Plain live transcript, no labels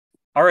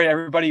All right,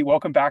 everybody,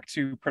 welcome back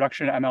to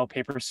Production ML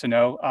Papers to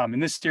Know. In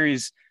this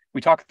series,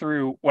 we talk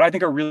through what I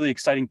think are really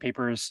exciting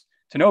papers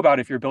to know about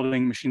if you're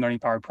building machine learning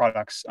powered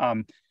products.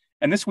 And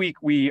this week,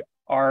 we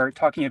are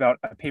talking about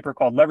a paper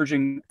called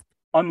Leveraging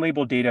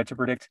Unlabeled Data to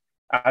Predict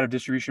Out of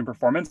Distribution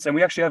Performance. And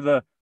we actually have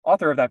the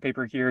author of that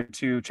paper here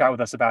to chat with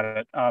us about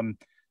it.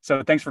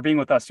 So thanks for being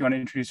with us. Do you want to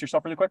introduce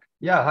yourself really quick?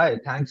 Yeah, hi.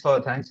 Thanks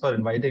for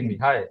inviting me.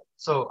 Hi.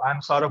 So I'm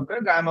Saurabh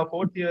Garg. I'm a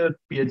fourth year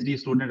PhD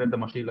student at the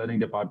machine learning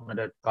department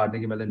at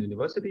Carnegie Mellon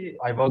University.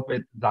 I work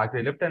with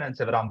Zachary Lipton and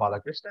Sivaram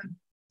Balakrishnan.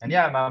 And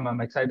yeah, I'm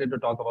excited to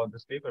talk about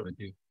this paper with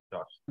you,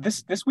 Josh.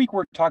 This week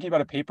we're talking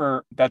about a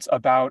paper that's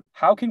about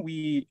how can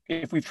we,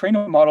 if we've trained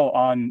a model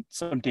on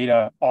some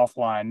data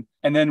offline,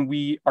 and then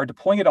we are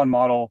deploying it on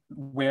model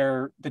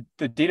where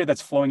the data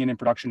that's flowing in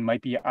production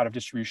might be out of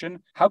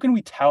distribution, how can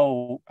we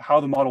tell how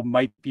the model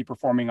might be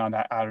performing on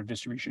that out of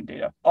distribution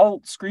data?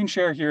 I'll screen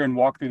share here and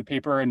walk through the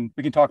paper, and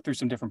we can talk through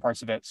some different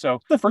parts of it. So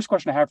the first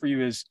question I have for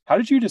you is, how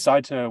did you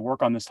decide to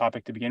work on this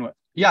topic to begin with?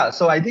 Yeah,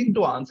 so I think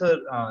to answer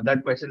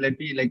that question, let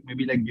me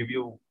maybe give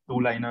you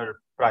two-liner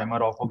primer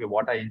of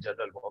what I in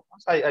general work on.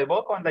 So I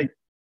work on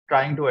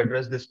trying to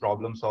address these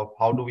problems of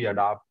how do we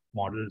adapt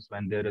models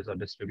when there is a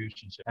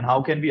distribution shift, and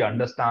how can we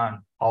understand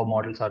how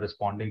models are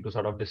responding to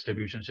sort of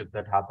distribution shifts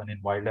that happen in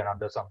wild and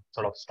under some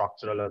sort of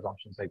structural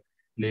assumptions like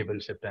label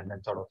shift and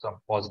then sort of some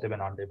positive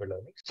and unlabeled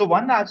learning. So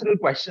one natural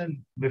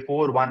question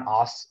before one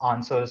asks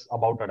answers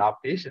about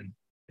adaptation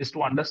is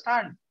to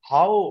understand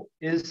how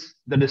is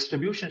the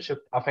distribution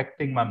shift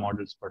affecting my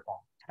model's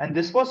performance. And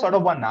this was sort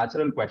of one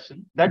natural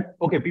question that,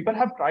 okay, people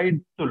have tried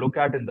to look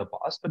at in the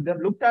past, but they've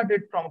looked at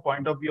it from a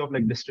point of view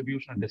of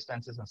distribution and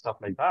distances and stuff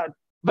like that.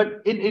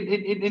 But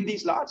in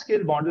these large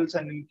scale models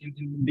and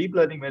in deep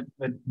learning,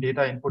 when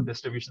data input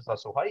distributions are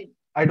so high,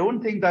 I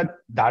don't think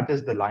that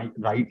is the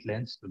right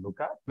lens to look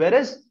at.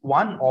 Whereas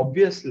one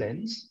obvious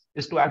lens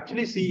is to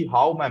actually see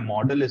how my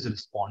model is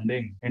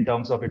responding in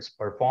terms of its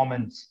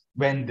performance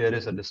when there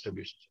is a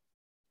distribution.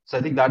 So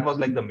I think that was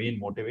the main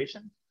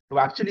motivation to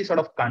actually sort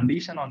of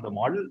condition on the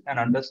model and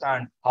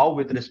understand how,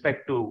 with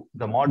respect to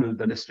the model,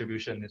 the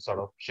distribution is sort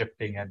of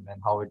shifting and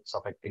how it's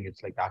affecting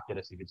its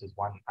accuracy, which is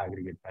one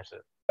aggregate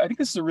measure. I think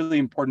this is a really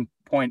important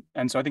point,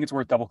 and so I think it's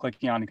worth double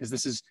clicking on because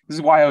this is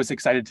why I was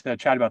excited to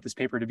chat about this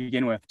paper to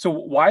begin with. So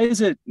why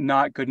is it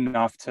not good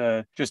enough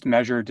to just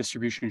measure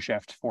distribution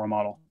shift for a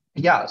model?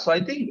 Yeah, so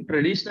I think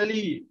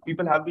traditionally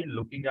people have been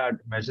looking at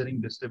measuring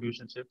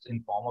distribution shifts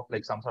in form of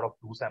some sort of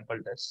two sample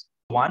tests.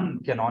 One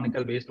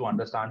canonical ways to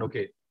understand,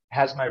 okay,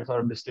 has my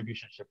sort of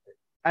distribution shifted?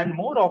 And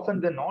more often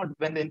than not,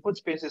 when the input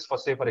space is for,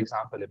 say, for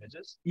example,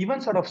 images,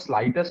 even sort of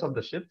slightest of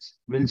the shifts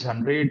will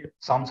generate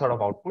some sort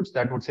of outputs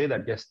that would say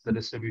that, yes, the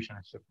distribution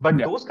is shifted. But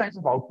those kinds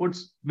of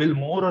outputs will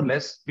more or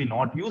less be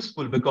not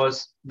useful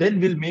because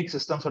then we'll make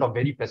systems sort of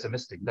very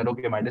pessimistic that,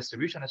 okay, my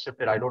distribution is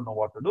shifted. I don't know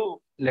what to do.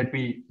 Let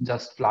me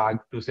just flag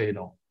to say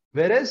no.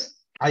 Whereas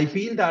I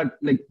feel that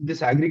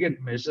this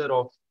aggregate measure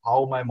of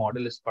how my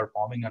model is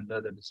performing under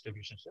the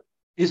distribution shift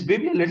is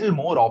maybe a little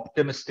more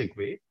optimistic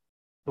way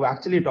to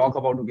actually talk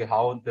about, okay,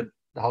 how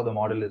the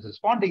model is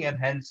responding, and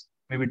hence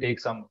maybe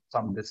take some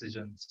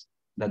decisions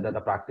that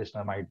the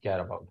practitioner might care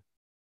about.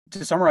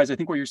 To summarize, I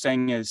think what you're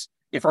saying is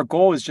if our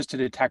goal is just to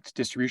detect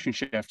distribution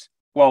shift,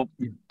 well,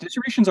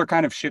 distributions are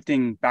kind of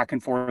shifting back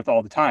and forth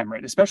all the time,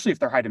 right? Especially if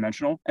they're high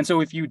dimensional. And so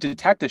if you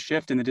detect a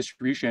shift in the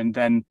distribution,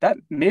 then that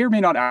may or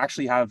may not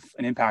actually have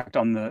an impact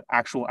on the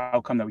actual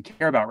outcome that we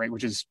care about, right?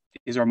 Which is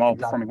our model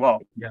performing well?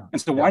 Yeah. And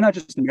so why not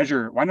just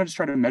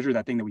try to measure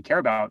that thing that we care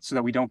about so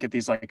that we don't get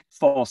these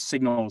false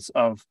signals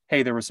of,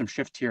 hey, there was some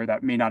shift here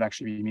that may not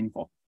actually be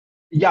meaningful.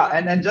 Yeah,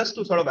 and just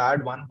to sort of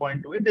add one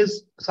point to it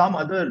is some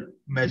other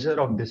measure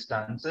of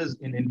distances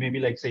in maybe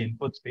say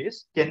input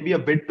space can be a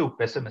bit too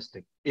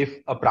pessimistic. If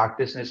a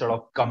practitioner is sort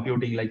of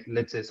computing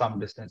let's say some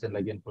distance in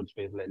input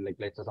space,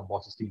 let's say some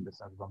Bose-Einstein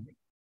distance or something,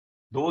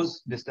 those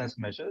distance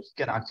measures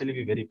can actually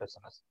be very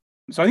pessimistic.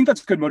 So I think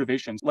that's good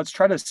motivation. Let's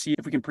try to see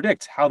if we can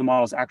predict how the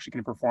model is actually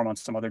going to perform on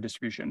some other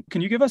distribution.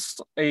 Can you give us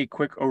a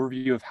quick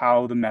overview of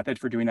how the method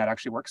for doing that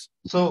actually works?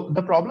 So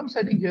the problem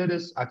setting here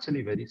is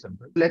actually very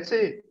simple. Let's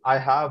say I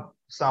have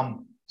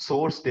some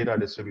source data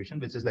distribution,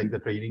 which is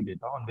the training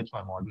data on which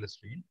my model is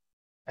trained.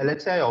 And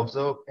let's say I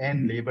observe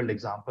n labeled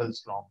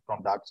examples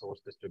from that source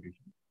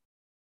distribution.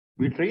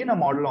 We train a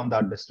model on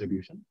that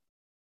distribution,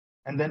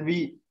 and then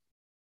we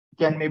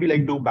can maybe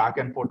do back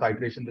and forth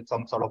iteration with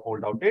some sort of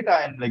holdout data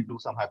and do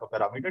some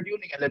hyperparameter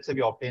tuning. And let's say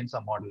we obtain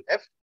some model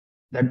F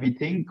that we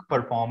think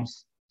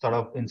performs sort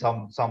of in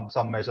some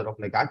measure of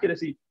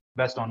accuracy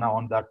based on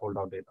that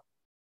holdout data.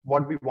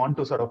 What we want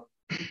to sort of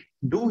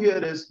do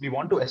here is we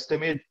want to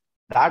estimate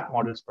that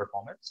model's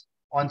performance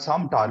on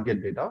some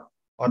target data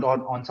or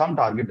on some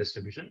target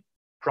distribution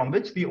from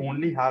which we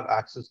only have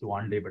access to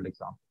unlabeled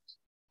examples.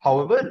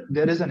 However,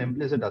 there is an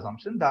implicit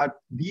assumption that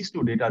these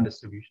two data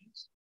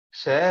distributions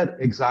share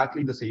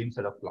exactly the same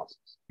set of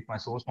classes. If my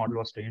source model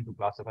was trained to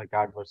classify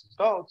cat versus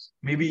dogs,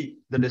 maybe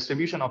the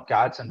distribution of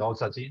cats and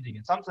dogs are changing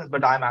in some sense,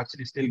 but I'm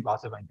actually still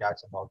classifying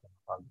cats and dogs.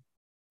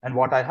 And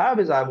what I have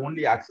is I have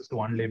only access to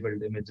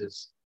unlabeled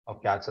images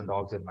of cats and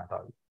dogs in my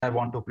target. I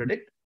want to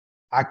predict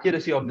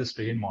accuracy of this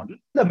trained model.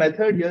 The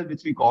method here,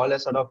 which we call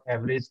as sort of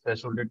average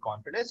thresholded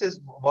confidence, is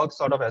works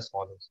sort of as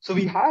follows. So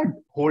we had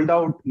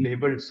holdout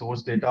labeled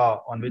source data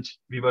on which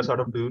we were sort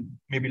of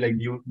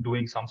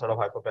doing some sort of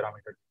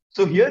hyperparameter.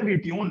 So here we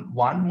tune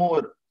one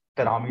more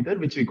parameter,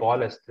 which we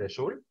call as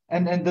threshold.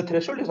 And the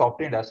threshold is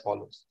obtained as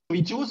follows.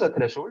 We choose a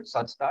threshold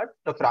such that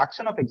the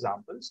fraction of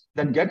examples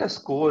that get a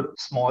score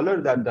smaller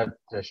than that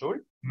threshold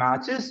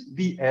matches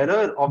the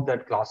error of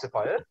that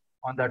classifier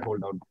on that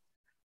holdout.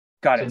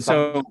 Got it.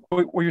 So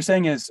what you're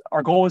saying is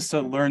our goal is to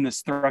learn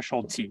this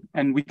threshold T,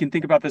 and we can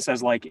think about this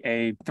as like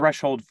a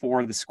threshold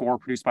for the score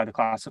produced by the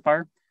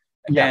classifier.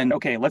 Yeah. And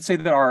okay, let's say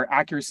that our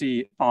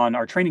accuracy on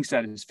our training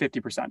set is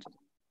 50%.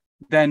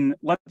 Then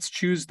let's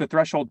choose the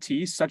threshold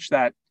T such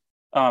that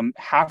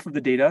half of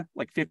the data,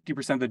 like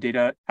 50% of the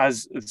data,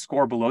 has a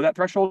score below that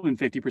threshold and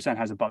 50%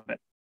 has above it.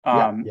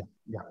 And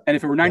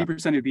if it were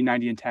 90%, it would be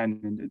 90 and 10,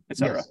 and et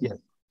cetera. Yes.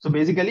 So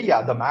basically,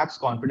 the max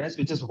confidence,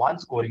 which is one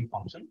scoring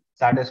function,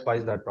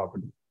 satisfies that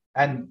property.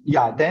 And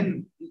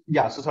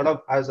so sort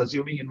of I was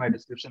assuming in my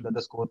description that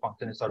the score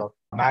function is sort of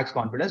max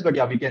confidence, but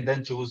we can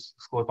then choose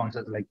score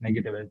functions like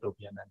negative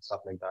entropy and stuff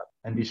like that.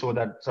 And we show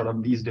that sort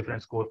of these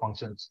different score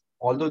functions,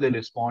 although they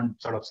respond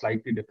sort of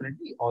slightly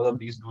differently, all of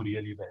these do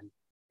really well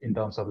in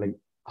terms of like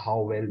how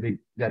well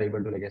they're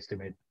able to like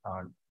estimate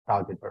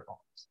target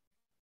performance.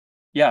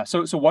 Yeah.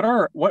 So what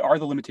are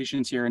the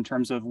limitations here in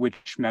terms of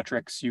which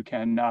metrics you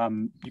can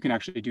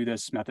actually do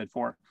this method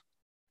for?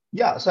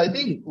 Yeah. So I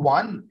think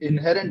one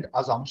inherent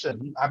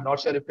assumption, I'm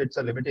not sure if it's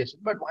a limitation,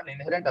 but one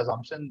inherent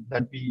assumption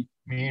that we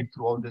made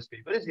throughout this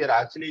paper is we are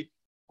actually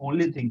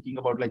only thinking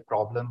about like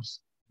problems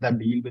that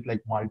deal with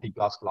like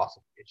multi-class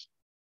classification.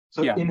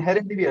 So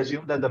inherently, we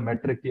assume that the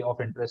metric of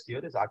interest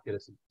here is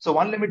accuracy. So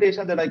one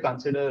limitation that I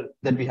consider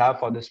that we have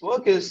for this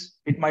work is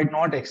it might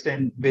not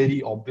extend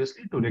very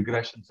obviously to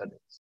regression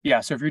settings. Yeah.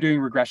 So if you're doing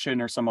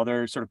regression or some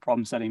other sort of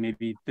problem setting,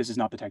 maybe this is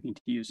not the technique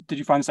to use. Did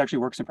you find this actually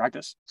works in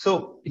practice?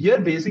 So here,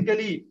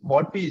 basically,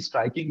 what we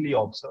strikingly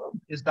observe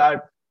is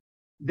that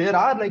there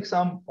are like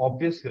some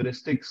obvious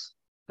heuristics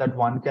that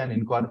one can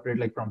incorporate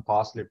like from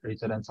past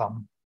literature and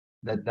some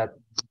that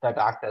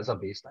act as a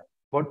baseline.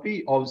 What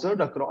we observed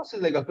across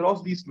is like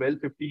across these 12,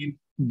 15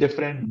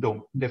 different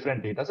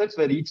data sets,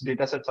 where each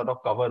data set sort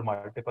of cover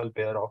multiple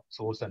pair of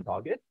source and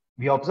target.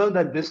 We observe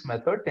that this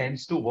method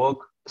tends to work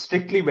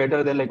strictly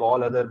better than like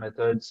all other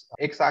methods.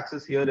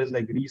 X-axis here is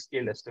like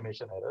rescaled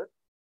estimation error,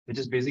 which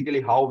is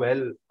basically how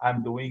well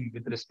I'm doing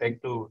with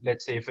respect to,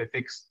 let's say, if I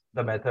fix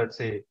the method,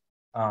 say,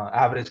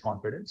 average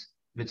confidence,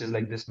 which is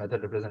like this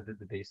method represented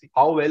with AC,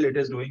 how well it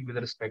is doing with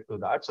respect to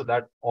that. So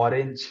that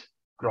orange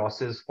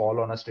crosses fall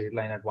on a straight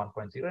line at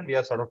 1.0, and we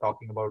are sort of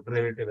talking about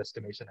relative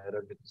estimation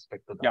error with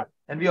respect to that. Yeah.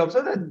 And we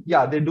observe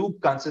that, they do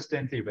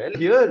consistently well.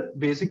 Here,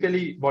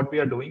 basically, what we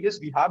are doing is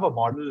we have a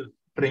model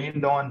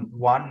trained on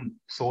one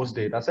source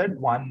data set,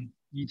 one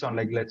each on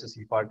like, let's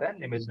say, CFAR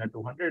 10, ImageNet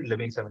 200,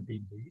 living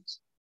 17 leads.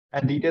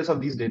 And details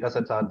of these data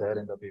sets are there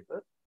in the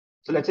paper.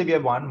 So let's say we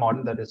have one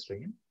model that is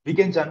trained. We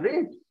can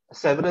generate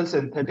several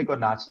synthetic or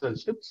natural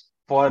shifts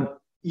for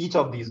each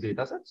of these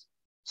data sets.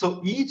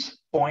 So each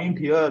point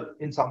here,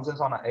 in some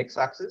sense, on our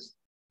x-axis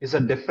is a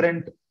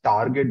different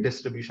target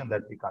distribution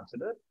that we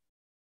consider.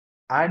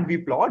 And we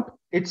plot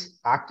its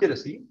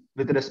accuracy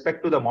with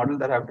respect to the model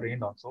that I've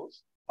trained on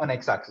source on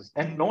x-axis.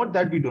 And note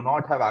that we do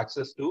not have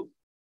access to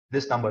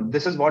this number.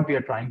 This is what we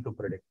are trying to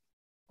predict.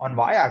 On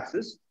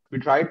y-axis, we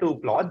try to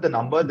plot the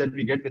number that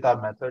we get with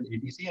our method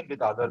ETC and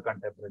with other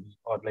contemporary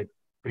or like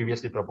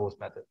previously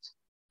proposed methods.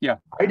 Yeah.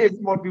 Ideally,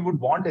 what we would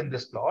want in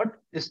this plot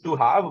is to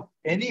have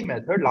any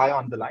method lie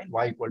on the line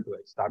y equal to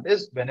x. That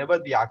is, whenever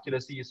the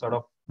accuracy is sort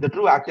of the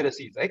true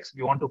accuracy is x,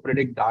 we want to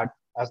predict that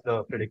as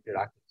the predicted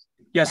accuracy.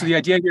 Yeah. So the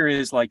idea here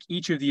is like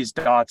each of these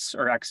dots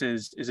or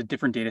x's is a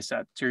different data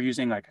set. So you're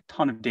using like a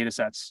ton of data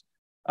sets.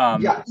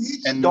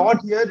 Each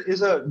dot here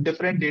is a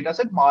different data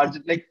set.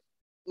 Margin, like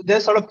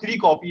there's sort of 3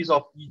 copies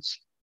of each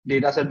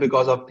data set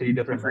because of 3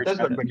 different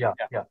methods.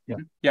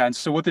 Yeah. And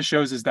so what this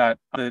shows is that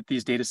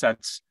these data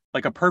sets,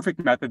 like a perfect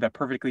method that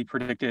perfectly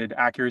predicted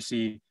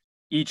accuracy,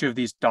 each of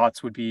these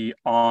dots would be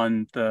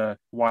on the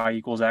y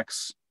equals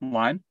x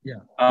line.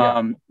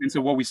 And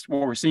so what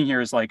we're seeing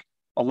here is like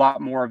a lot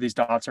more of these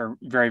dots are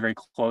very, very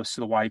close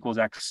to the y equals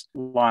x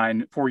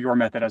line for your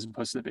method as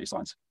opposed to the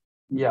baselines.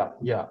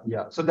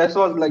 So that's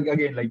all like,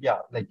 again,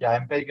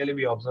 empirically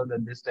we observe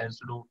that this tends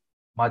to do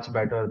much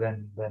better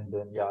than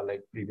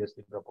like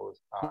previously proposed.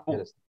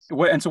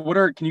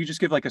 Can you just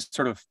give like a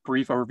sort of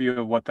brief overview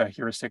of what the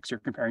heuristics you're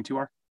comparing to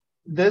are?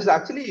 There's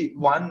actually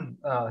one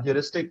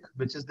heuristic,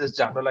 which is this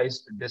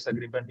generalized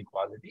disagreement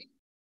equality,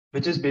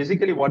 which is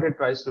basically what it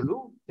tries to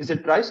do is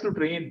it tries to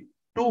train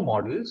 2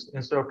 models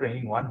instead of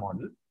training 1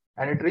 model.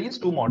 And it trains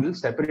 2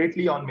 models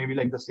separately on maybe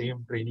like the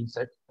same training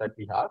set that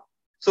we have.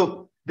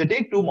 So they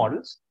take 2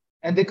 models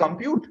and they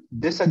compute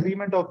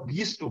disagreement of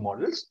these 2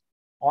 models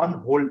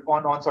on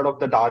sort of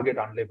the target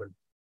unlabeled.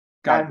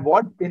 And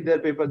what in their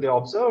paper they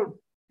observed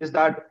is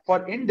that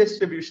for in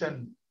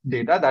distribution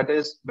data, that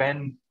is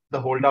when the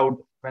holdout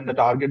when the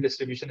target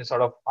distribution is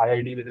sort of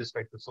IID with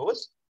respect to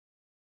source,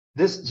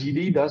 this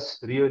GD does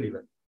really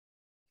well.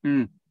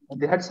 Mm.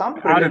 They had some Out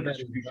of preliminary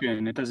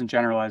distribution, it doesn't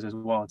generalize as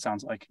well, it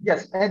sounds like.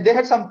 Yes, and they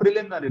had some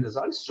preliminary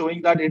results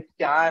showing that it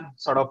can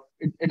sort of,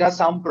 it has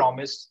some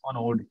promise on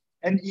OD.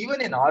 And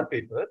even in our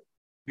paper,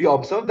 we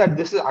observed that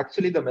this is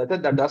actually the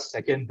method that does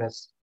second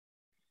best.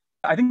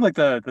 I think like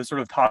the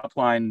sort of top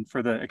line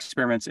for the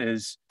experiments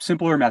is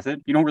simpler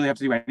method. You don't really have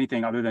to do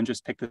anything other than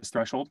just pick this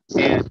threshold,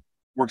 and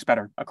works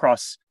better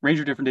across a range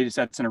of different data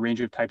sets and a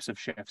range of types of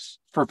shifts.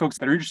 For folks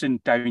that are interested in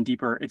diving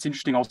deeper, it's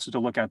interesting also to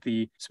look at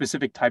the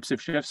specific types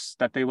of shifts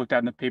that they looked at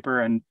in the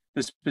paper and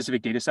the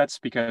specific data sets,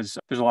 because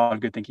there's a lot of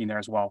good thinking there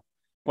as well.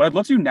 What I'd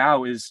love to do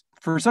now is,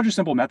 for such a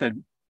simple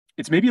method,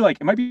 it's maybe like,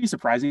 it might be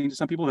surprising to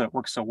some people that it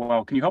works so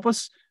well. Can you help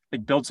us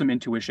like build some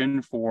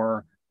intuition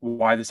for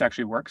why this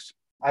actually works?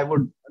 I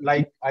would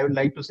like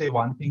to say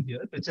one thing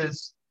here, which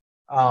is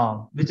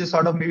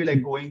sort of maybe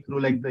like going through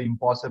like the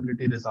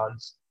impossibility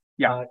results.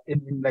 Yeah.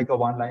 In like a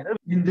one-liner.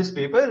 In this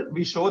paper,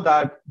 we show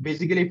that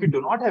basically if we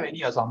do not have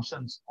any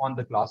assumptions on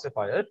the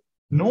classifier,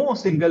 no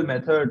single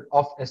method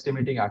of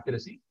estimating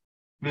accuracy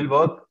will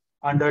work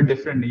under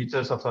different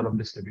natures of sort of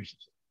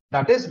distributions.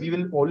 That is, we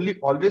will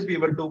always be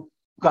able to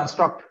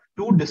construct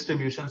two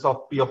distributions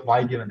of P of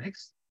y given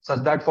x,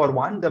 such that for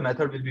one, the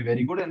method will be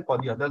very good, and for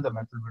the other, the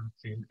method will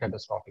fail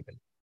catastrophically.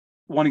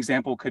 One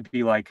example could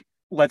be like,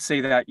 let's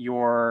say that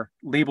your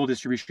label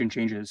distribution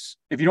changes.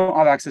 If you don't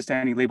have access to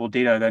any label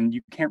data, then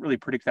you can't really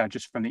predict that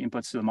just from the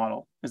inputs to the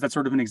model. Is that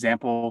sort of an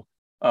example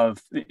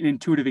of an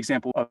intuitive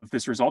example of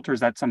this result, or is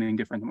that something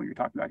different than what you're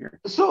talking about here?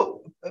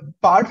 So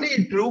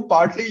partly true,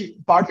 partly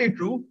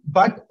true.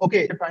 But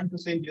okay, what I'm trying to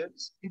say here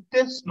is, if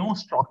there's no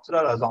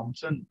structural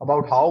assumption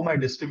about how my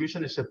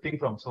distribution is shifting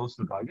from source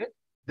to target,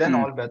 then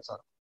all bets are.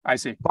 I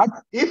see. But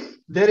if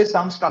there is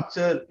some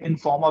structure in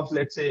form of,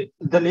 let's say,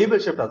 the label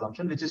shift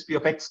assumption, which is P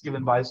of x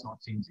given y is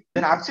not seen,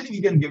 then actually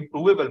we can give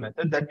provable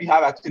method that we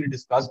have actually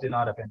discussed in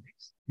our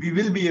appendix. We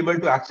will be able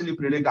to actually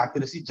predict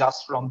accuracy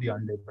just from the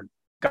unlabeled.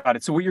 Got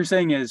it. So what you're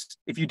saying is,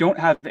 if you don't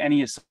have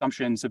any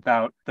assumptions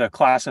about the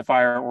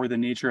classifier or the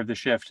nature of the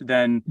shift,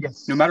 then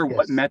no matter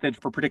what method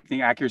for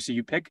predicting accuracy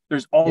you pick,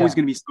 there's always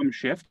going to be some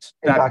shift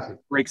that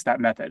breaks that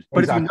method.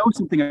 But if you know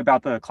something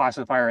about the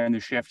classifier and the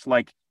shift,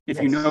 like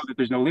if you know that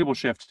there's no label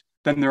shift,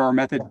 then there are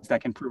methods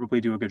that can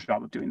provably do a good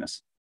job of doing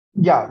this.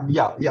 Yeah.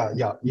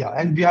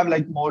 And we have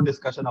like more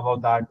discussion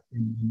about that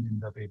in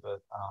the paper,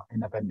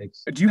 in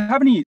appendix. Do you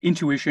have any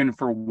intuition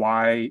for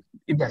why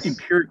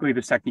empirically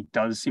this technique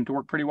does seem to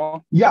work pretty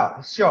well?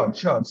 Yeah, sure.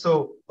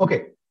 So,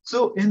 okay.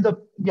 So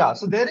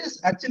so there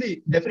is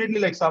actually definitely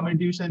like some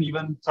intuition,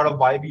 even sort of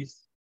why we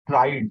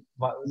tried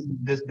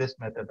this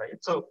method, right?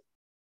 So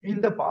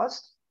in the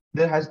past,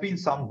 there has been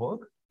some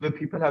work where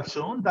people have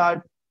shown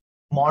that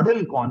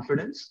model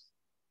confidence,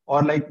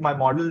 or like my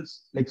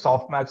models, like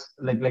softmax,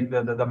 like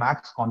the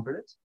max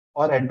confidence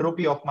or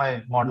entropy of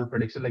my model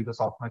prediction, like the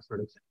softmax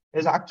prediction,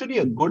 is actually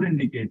a good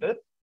indicator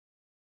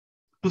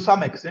to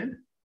some extent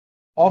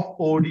of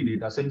OD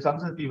data. So in some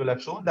sense, people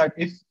have shown that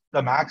if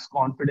the max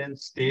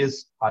confidence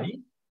stays high,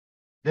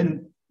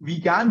 then we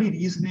can be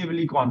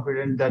reasonably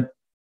confident that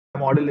the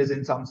model is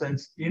in some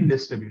sense in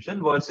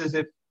distribution, versus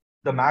if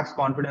the max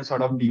confidence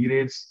sort of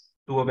degrades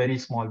to a very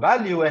small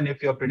value, and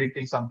if you're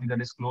predicting something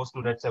that is close to,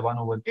 let's say, 1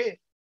 over k,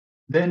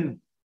 then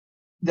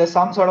there's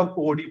some sort of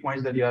OD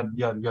points that you're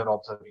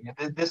observing.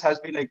 And this has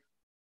been like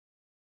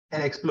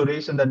an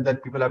exploration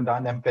that people have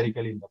done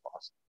empirically in the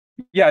past.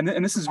 Yeah,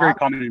 and this is very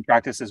common in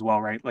practice as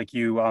well, right? Like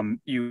you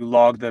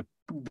log the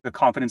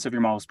confidence of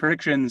your model's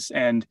predictions,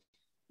 and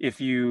if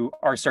you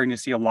are starting to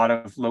see a lot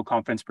of low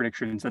confidence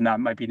predictions, then that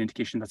might be an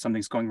indication that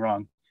something's going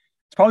wrong.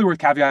 It's probably worth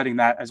caveating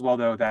that as well,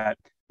 though, that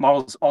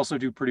models also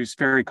do produce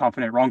very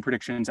confident wrong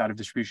predictions out of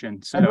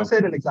distribution. So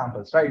adversarial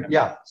examples, right?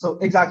 Yeah. So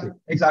exactly.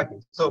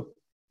 So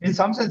in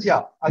some sense,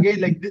 again,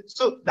 like this,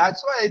 so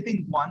that's why I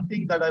think one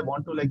thing that I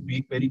want to like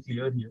make very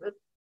clear here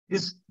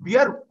is we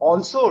are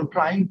also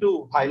trying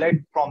to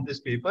highlight from this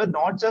paper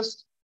not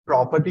just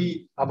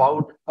property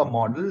about a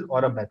model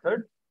or a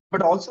method,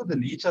 but also the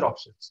nature of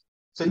shifts.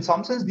 So in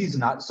some sense,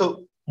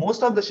 so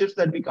most of the shifts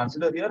that we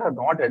consider here are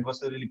not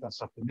adversarially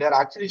constructed. They are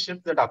actually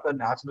shifts that occur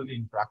naturally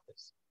in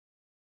practice.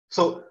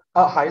 So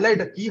a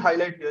key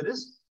highlight here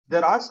is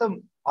there are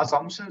some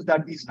assumptions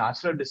that these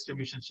natural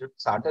distribution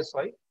shifts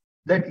satisfy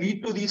that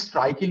lead to these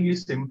strikingly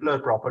simpler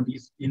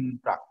properties in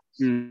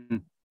practice.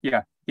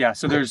 Yeah.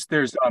 So there's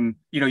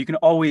you can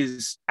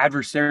always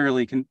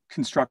adversarially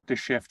construct a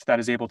shift that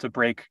is able to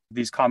break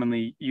these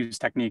commonly used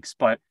techniques,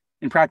 but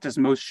in practice,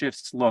 most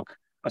shifts look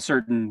a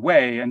certain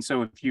way. And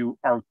so if you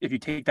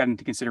take that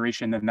into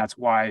consideration, then that's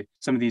why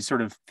some of these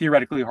sort of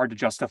theoretically hard to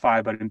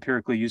justify but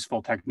empirically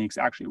useful techniques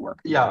actually work.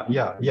 Yeah.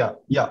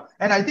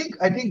 And I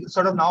think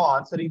sort of now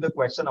answering the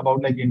question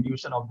about like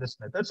intuition of this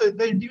method. So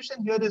the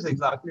intuition here is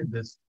exactly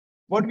this.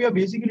 What we are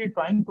basically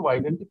trying to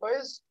identify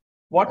is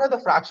what are the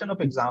fraction of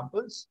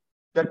examples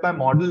that my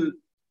model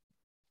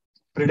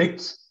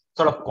predicts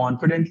sort of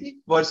confidently,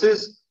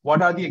 versus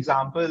what are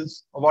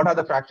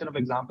the fraction of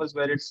examples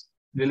where it's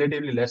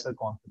relatively lesser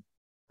confident.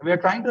 We are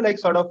trying to like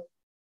sort of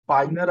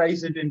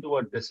binarize it into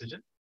a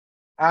decision.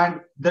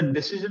 And the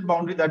decision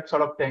boundary that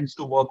sort of tends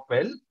to work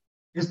well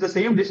is the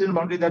same decision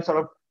boundary that sort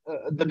of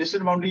the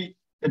decision boundary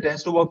that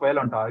tends to work well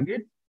on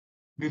target.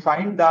 We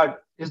find that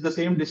is the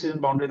same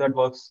decision boundary that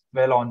works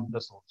well on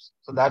the source.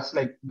 So that's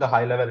like the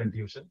high level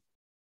intuition.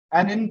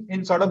 And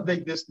in sort of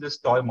like this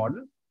toy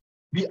model,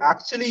 we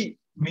actually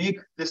make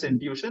this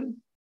intuition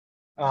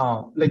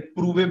like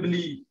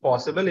provably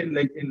possible in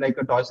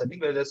a toy setting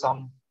where there's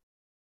some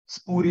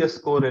spurious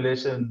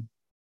correlation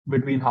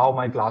between how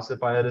my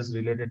classifier is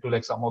related to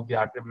like some of the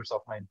attributes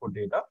of my input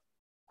data.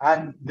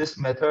 And this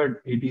method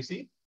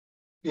ATC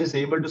is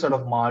able to sort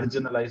of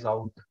marginalize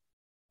out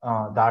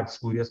that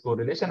spurious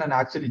correlation and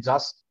actually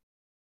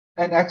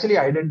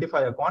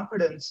identify a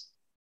confidence,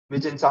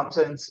 which in some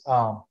sense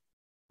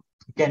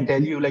can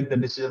tell you like the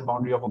decision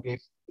boundary of, okay,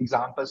 if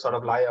examples sort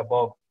of lie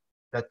above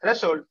the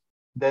threshold,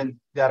 then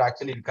they are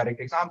actually incorrect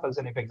examples.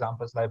 And if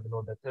examples lie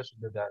below the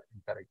threshold, then they are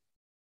incorrect.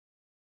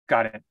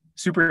 Got it.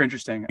 Super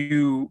interesting.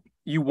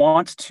 You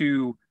want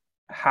to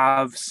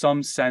have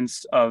some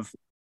sense of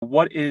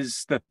what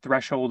is the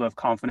threshold of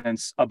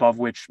confidence above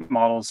which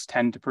models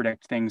tend to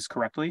predict things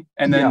correctly.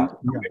 And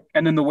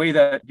then the way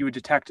that you would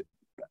detect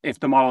if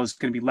the model is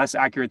going to be less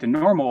accurate than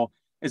normal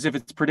is if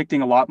it's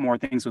predicting a lot more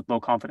things with low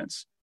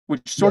confidence,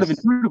 which sort of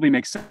intuitively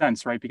makes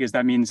sense, right? Because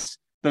that means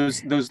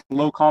those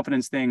low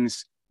confidence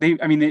things,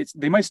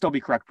 they might still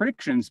be correct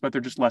predictions, but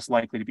they're just less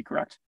likely to be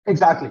correct.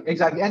 Exactly.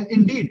 And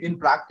indeed, in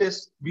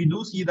practice, we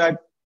do see that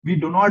we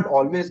do not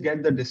always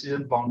get the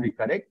decision boundary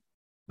correct.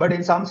 But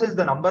in some sense,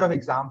 the number of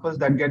examples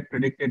that get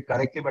predicted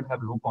correctly but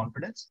have low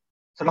confidence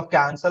sort of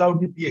cancel out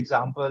with the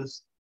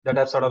examples that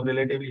have sort of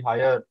relatively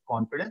higher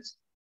confidence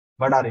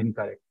but are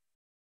incorrect.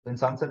 In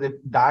some sense, if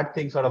that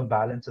thing sort of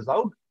balances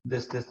out,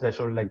 this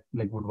threshold like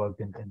would work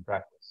in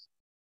practice.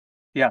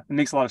 Yeah, it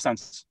makes a lot of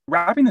sense.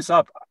 Wrapping this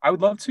up, I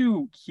would love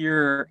to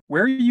hear,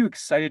 where are you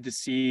excited to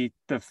see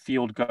the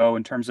field go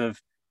in terms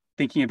of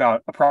thinking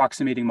about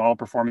approximating model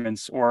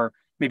performance, or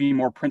maybe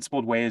more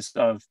principled ways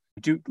of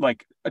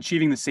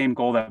achieving the same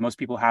goal that most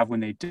people have when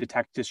they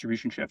detect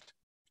distribution shift?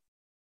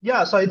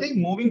 Yeah, so I think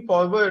moving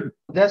forward,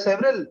 there are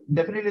several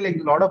definitely like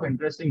a lot of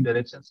interesting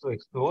directions to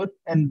explore.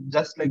 And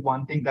just like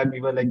one thing that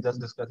we were like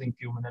just discussing a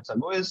few minutes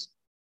ago is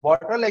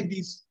what are like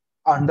these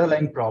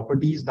underlying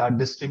properties that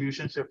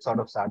distribution shift sort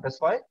of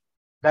satisfy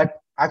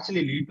that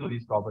actually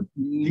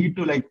lead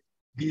to like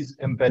these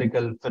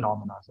empirical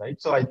phenomena,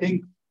 right? So I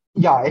think,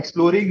 yeah,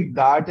 exploring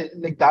that,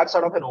 like that's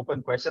sort of an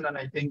open question. And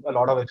I think a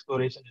lot of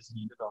exploration is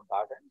needed on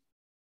that end.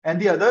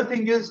 And the other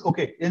thing is,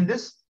 okay, in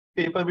this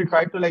paper, we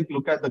tried to like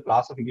look at the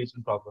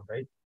classification problem,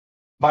 right?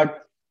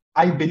 But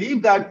I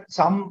believe that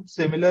some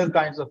similar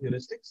kinds of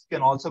heuristics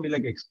can also be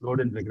like explored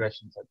in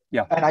regression settings.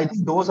 Yeah. And I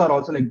think those are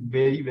also like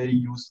very, very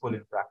useful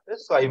in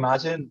practice. So I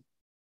imagine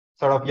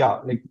sort of, yeah,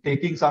 like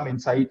taking some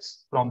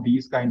insights from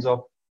these kinds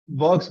of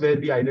works where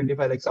we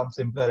identify like some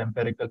simpler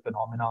empirical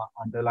phenomena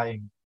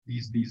underlying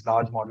these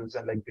large models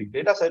and like big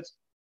data sets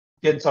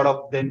can sort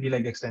of then be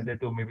like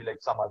extended to maybe like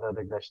some other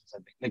regression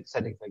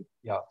settings like,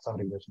 yeah, some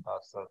regression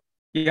tasks. So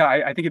yeah,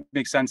 I think it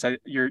makes sense.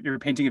 You're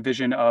painting a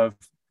vision of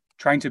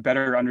trying to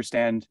better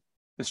understand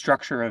the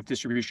structure of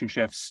distribution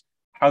shifts,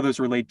 how those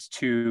relate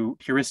to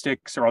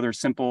heuristics or other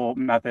simple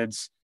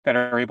methods that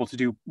are able to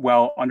do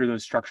well under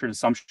those structured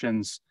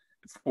assumptions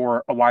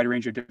for a wide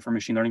range of different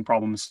machine learning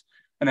problems.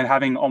 And then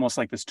having almost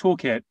like this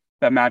toolkit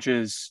that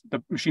matches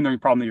the machine learning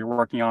problem that you're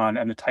working on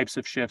and the types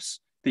of shifts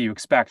that you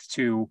expect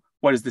to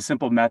what is the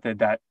simple method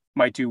that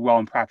might do well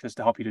in practice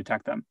to help you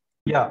detect them.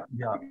 Yeah.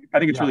 I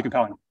think it's really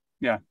compelling.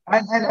 Yeah.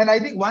 And I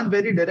think one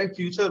very direct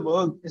future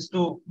work is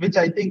to, which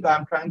I think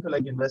I'm trying to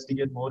like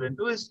investigate more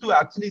into, is to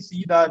actually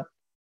see that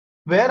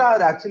what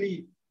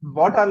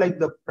are like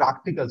the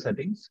practical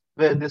settings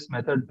where this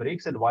method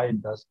breaks and why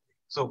it does.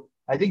 So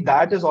I think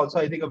that is also,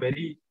 I think, a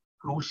very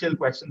crucial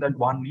question that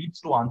one needs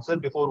to answer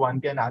before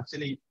one can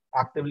actually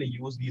actively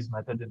use these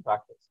methods in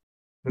practice.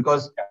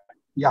 Because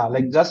yeah,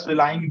 like just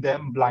relying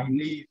them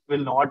blindly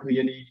will not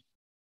really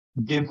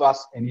give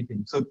us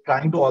anything. So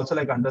trying to also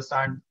like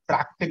understand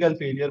practical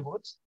failure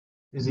modes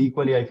is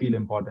equally, I feel,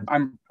 important.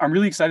 I'm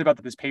really excited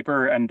about this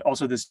paper and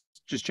also this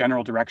just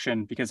general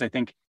direction, because I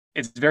think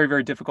it's very,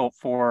 very difficult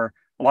for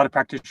a lot of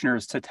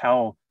practitioners to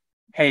tell,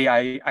 hey,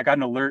 I got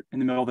an alert in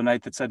the middle of the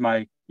night that said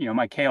my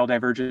KL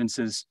divergence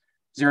is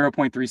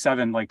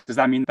 0.37. Like, does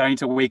that mean that I need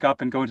to wake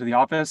up and go into the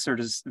office, or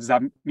does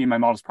that mean my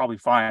model's probably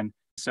fine?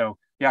 So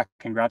yeah,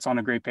 congrats on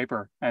a great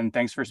paper. And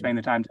thanks for spending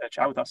the time to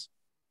chat with us.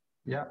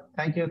 Yeah,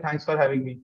 thank you. Thanks for having me.